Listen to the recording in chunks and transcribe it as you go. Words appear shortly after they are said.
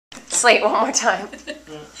slate one more time.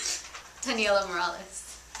 Daniela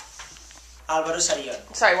Morales. Álvaro Sarión.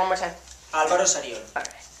 Sorry, one more time. Álvaro Sarión.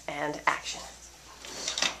 Okay. And action.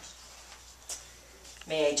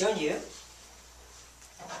 May I join you?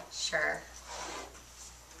 Sure.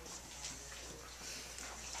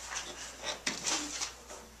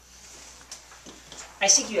 I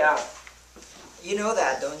seek you out. You know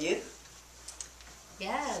that, don't you?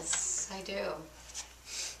 Yes, I do.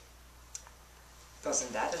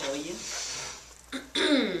 Doesn't that annoy you?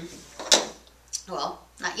 Well,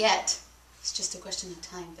 not yet. It's just a question of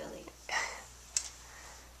time, Billy.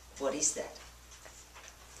 What is that?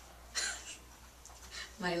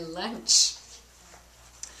 My lunch.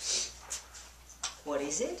 What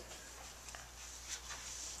is it?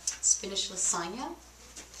 Spinach lasagna?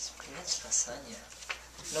 Spinach lasagna.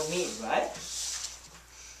 No meat, right?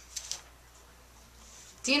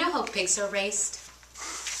 Do you know how pigs are raised?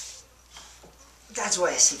 That's why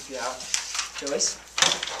I seek you out, Joyce.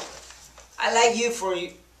 I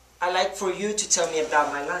like for you to tell me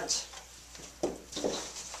about my lunch.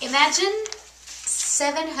 Imagine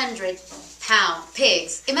 700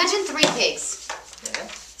 pigs. Imagine 3 pigs. Yeah.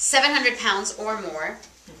 700 pounds or more,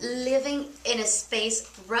 living in a space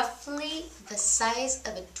roughly the size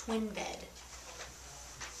of a twin bed.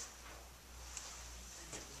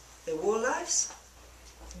 Their whole lives?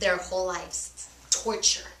 Their whole lives.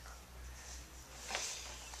 Torture.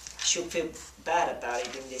 I should feel bad about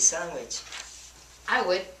eating this sandwich. I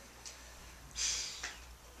would.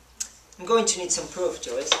 I'm going to need some proof,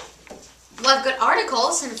 Joyce. Well, I've got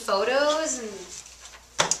articles and photos and...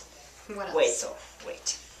 what else?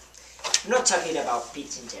 Wait. I'm not talking about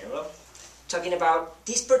pigs in general. I'm talking about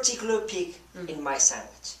this particular pig in my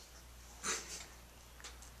sandwich.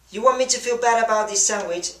 You want me to feel bad about this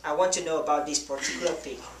sandwich? I want to know about this particular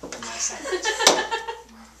pig in my sandwich.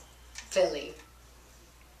 Billy.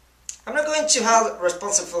 I'm not going to hold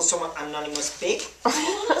responsible for some anonymous pig.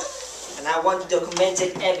 And I want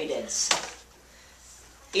documented evidence.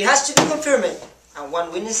 It has to be confirmed, and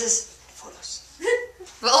one witnesses follows.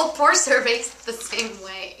 Well, poor surveys the same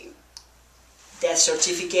way. Death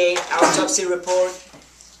certificate, autopsy report.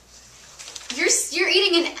 You're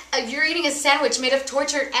eating a sandwich made of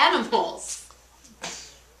tortured animals.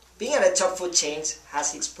 Being at a top food chain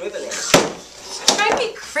has its privilege. Drive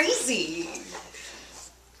me crazy.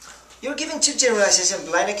 You're giving too generalized and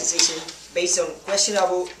blind accusation based on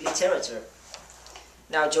questionable literature.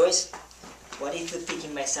 Now, Joyce, what if the pig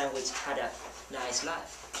in my sandwich had a nice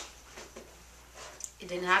life? It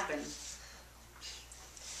didn't happen.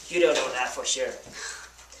 You don't know that for sure.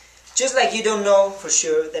 Just like you don't know for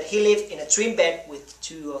sure that he lived in a twin bed with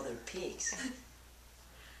 2 other pigs.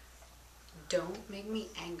 Don't make me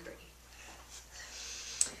angry.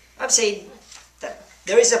 I'm saying that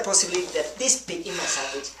there is a possibility that this pig in my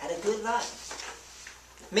sandwich had a good life.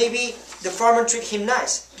 Maybe the farmer treated him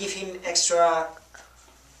nice, give him extra...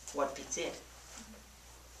 What pig did?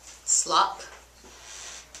 Slop.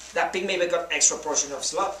 That pig maybe got extra portion of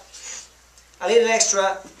slop. A little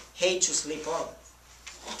extra hay to sleep on.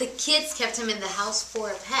 The kids kept him in the house for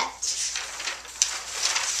a pet.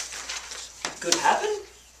 Could happen.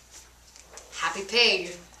 Happy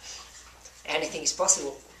pig. Anything is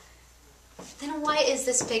possible. Then why is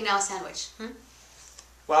this pig now a sandwich?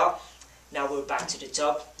 Well, now we're back to the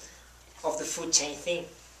top of the food chain thing.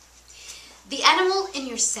 The animal in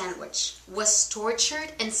your sandwich was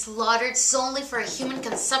tortured and slaughtered solely for a human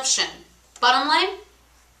consumption. Bottom line,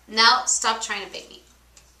 now stop trying to bait me.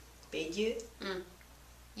 Bait you?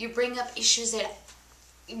 You bring up issues that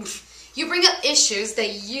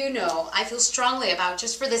you know I feel strongly about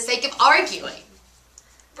just for the sake of arguing.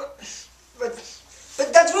 But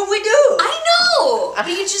that's what we do. I know, but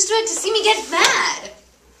you just do it to see me get mad.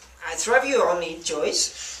 I thrive you on it,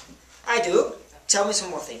 Joyce. I do. Tell me some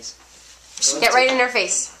more things. Get right in her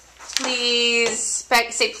face. Please.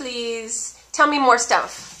 Say please. Tell me more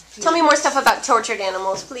stuff. Tell me more stuff about tortured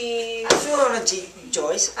animals, please. I feel on it,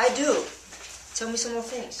 Joyce. I do. Tell me some more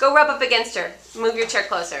things. Go rub up against her. Move your chair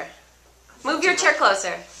closer. Move your chair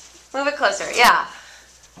closer. Move it closer. Yeah.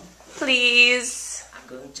 Please. I'm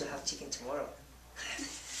going to have chicken tomorrow.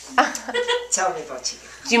 Tell me about chicken.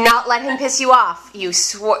 Do not let him piss you off. You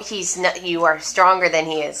are stronger than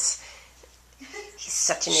he is. He's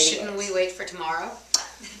such an idiot. Shouldn't we wait for tomorrow?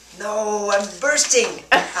 No, I'm bursting.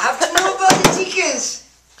 I have to know about the chickens.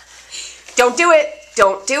 Don't do it.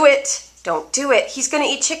 Don't do it. Don't do it. He's going to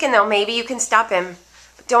eat chicken, though. Maybe you can stop him.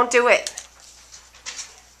 But don't do it.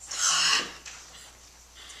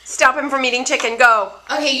 Stop him from eating chicken. Go.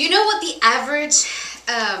 Okay, you know what the average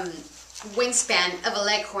wingspan of a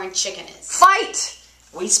leghorn chicken is? Fight.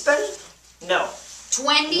 Wingspan? No.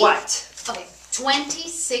 What? Okay,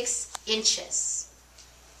 26 inches.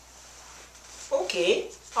 Okay,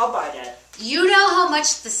 I'll buy that. You know how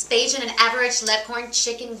much the spage in an average leghorn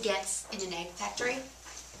chicken gets in an egg factory?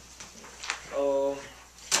 Oh,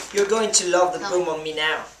 you're going to love the boom on me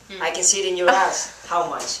now. I can see it in your eyes. How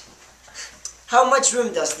much? How much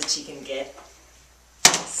room does the chicken get?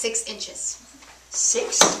 6 inches.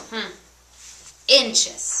 6?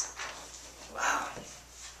 Inches. Wow.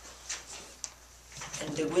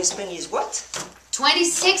 And the wingspan is what?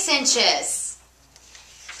 26 inches.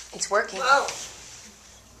 It's working. Wow.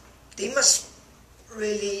 They must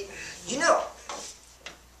really, you know,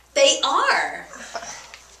 They are.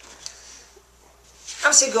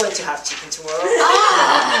 I'm still going to have chicken tomorrow.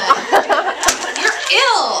 You're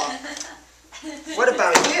ill. What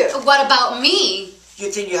about you? What about me?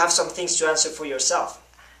 You think you have some things to answer for yourself.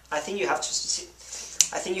 I think you have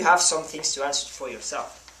some things to answer for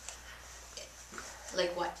yourself.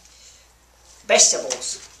 Like what?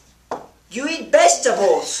 Vegetables. You eat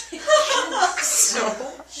vegetables.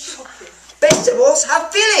 Vegetables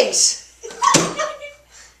have feelings.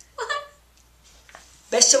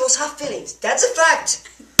 Vegetables have feelings. That's a fact.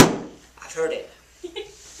 I've heard it.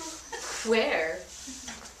 Where?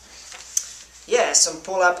 Yeah, some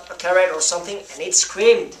pull up a carrot or something and it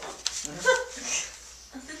screamed.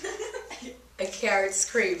 A carrot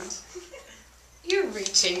screamed. You're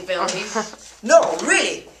reaching, Billy. No,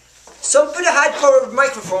 really. Some put a high-powered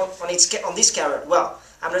microphone on this carrot. Well,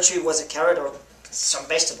 I'm not sure it was a carrot or some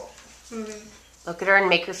vegetable. Look at her and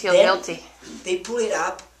make her feel Then guilty. They pull it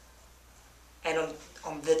up, and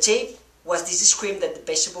on the tape was this scream that the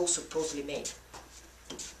vegetable supposedly made.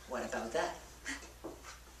 What about that?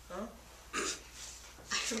 Huh?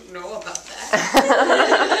 I don't know about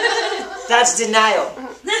that. That's denial.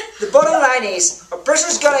 The bottom line is, a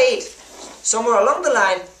person's gotta eat. Somewhere along the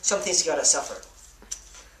line, something's gotta suffer.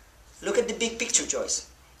 Look at the big picture, Joyce.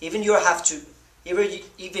 Even you are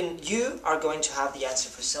going to have the answer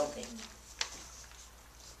for something.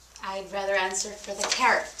 I'd rather answer for the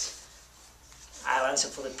carrot. I'll answer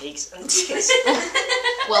for the pigs and chickens.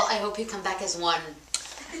 Well, I hope you come back as one.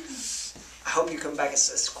 I hope you come back as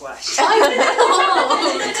a squash.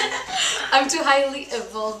 I'm too highly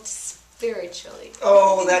evolved spiritually.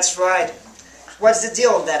 Oh, that's right. What's the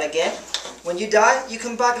deal on that again? When you die, you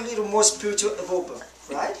come back a little more spiritual evolved,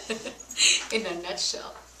 right? In a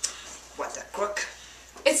nutshell. What a crook.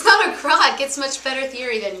 It's not a crock. It's much better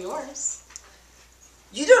theory than yours.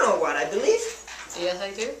 You don't know what I believe. Yes,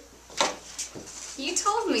 I do. You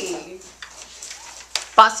told me.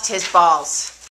 Bust his balls.